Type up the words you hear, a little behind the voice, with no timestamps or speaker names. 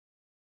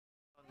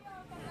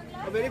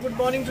very good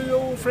morning to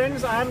you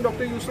friends. I am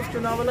Dr. Yusuf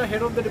Chunawala,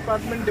 head of the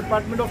Department of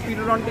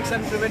Pediatric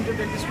and Preventive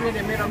Dentistry at A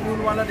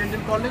Rangoonwala Dental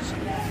College.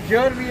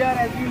 Here we are,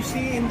 as you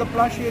see, in the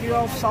plush area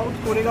of South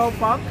Koregaon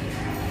Park,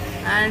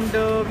 and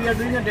we are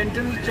doing a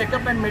dental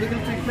checkup and medical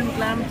treatment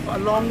camp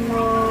along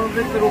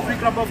with the Rotary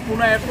Club of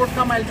Pune Airport.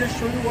 Come, I'll just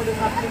show you what is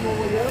happening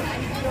over here.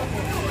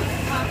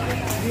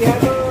 We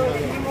have a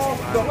team of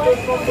doctors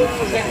from the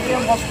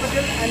Koregaon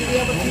Hospital, and we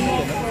have a team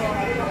of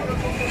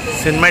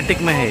cinematic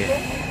में है ये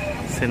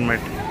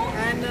cinematic.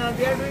 And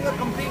they are doing a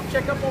complete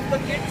checkup of the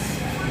kids.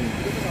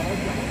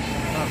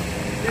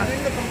 They are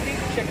doing the complete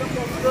checkup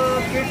of the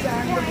kids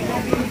and the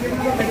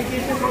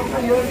medication. Also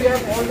here we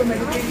have all the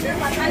medication,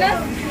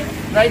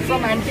 right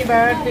from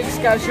antibiotics,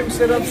 calcium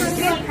syrups,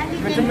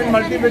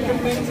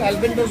 multivitamins,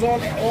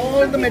 albendazole.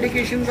 All the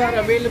medications are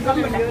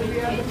available. And here we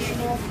have the team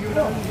of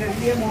Koregaon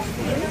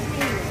Hospital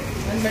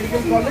and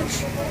Medical College.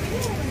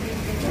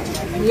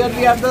 And here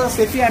we have the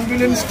safety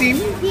ambulance team.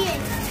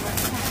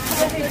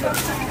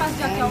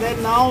 And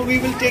then now we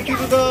will take you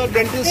to the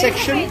dental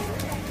section. In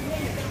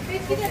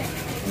the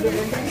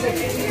dental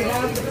section we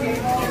have the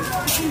team of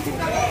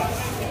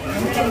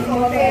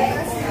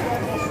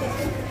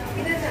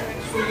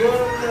so here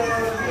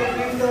we are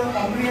doing the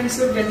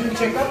comprehensive dental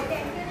checkup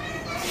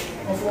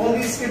of all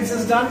these kids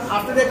is done.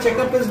 After that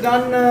checkup is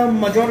done,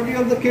 majority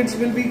of the kids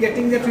will be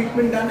getting their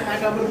treatment done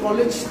at our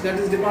college, that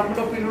is Department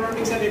of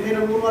Pediatrics at A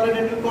Rangoonwala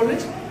Dental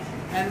College.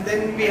 And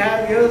then we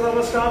have, here's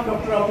our staff,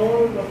 Dr.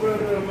 Amol,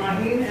 Dr.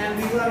 Mahin, and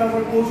these are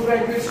our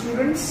postgraduate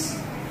students.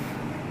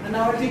 And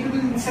now I'll take you to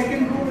the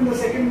second room. In the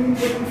second room,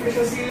 we will fish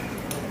a seal.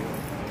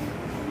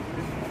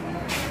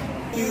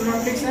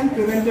 Pediatrics and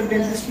Preventive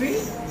Dentistry.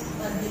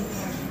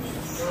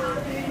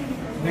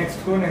 Next,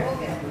 कौन है?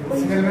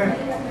 Smell में?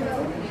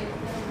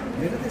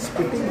 Where are they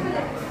spitting?